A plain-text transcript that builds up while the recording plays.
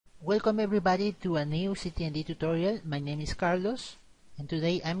Welcome everybody to a new CTND tutorial. My name is Carlos, and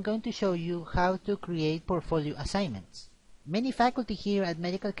today I'm going to show you how to create portfolio assignments. Many faculty here at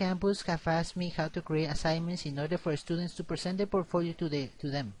Medical Campus have asked me how to create assignments in order for students to present their portfolio to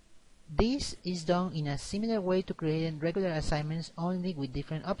them. This is done in a similar way to creating regular assignments, only with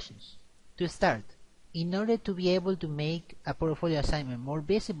different options. To start, in order to be able to make a portfolio assignment more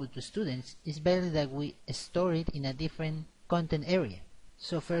visible to students, it's better that we store it in a different content area.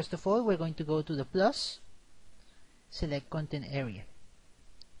 So first of all, we're going to go to the plus, select content area.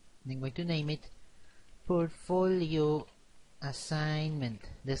 Then we're going to name it portfolio assignment.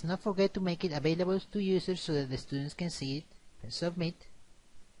 Let's not forget to make it available to users so that the students can see it. Press submit.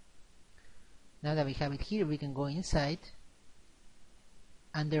 Now that we have it here, we can go inside.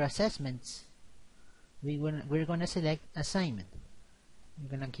 Under assessments, we're going to select assignment.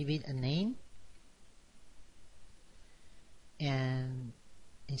 We're going to give it a name and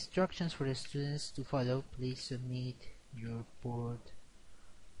instructions for the students to follow. Please submit your portfolio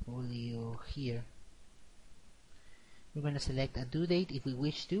here. We're going to select a due date if we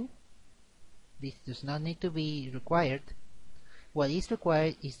wish to. This does not need to be required. What is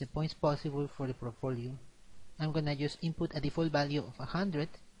required is the points possible for the portfolio. I'm going to just input a default value of 100,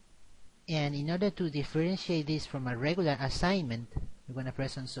 and in order to differentiate this from a regular assignment, we're going to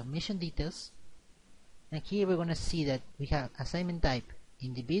press on submission details, and here we're going to see that we have assignment type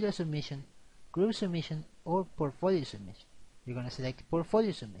individual submission, group submission, or portfolio submission. We're going to select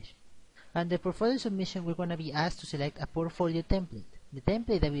portfolio submission. Under portfolio submission, we're going to be asked to select a portfolio template. The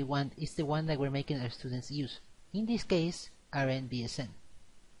template that we want is the one that we're making our students use. In this case, RN-BSN.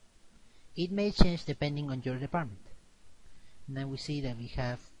 It may change depending on your department. Now we see that we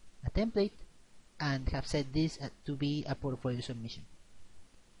have a template and have set this to be a portfolio submission.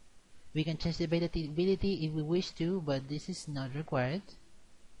 We can change the availability if we wish to, but this is not required.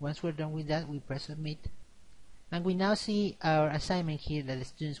 Once we're done with that, we press submit, and we now see our assignment here that the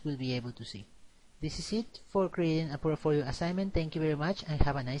students will be able to see. This is it for creating a portfolio assignment. Thank you very much and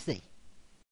have a nice day.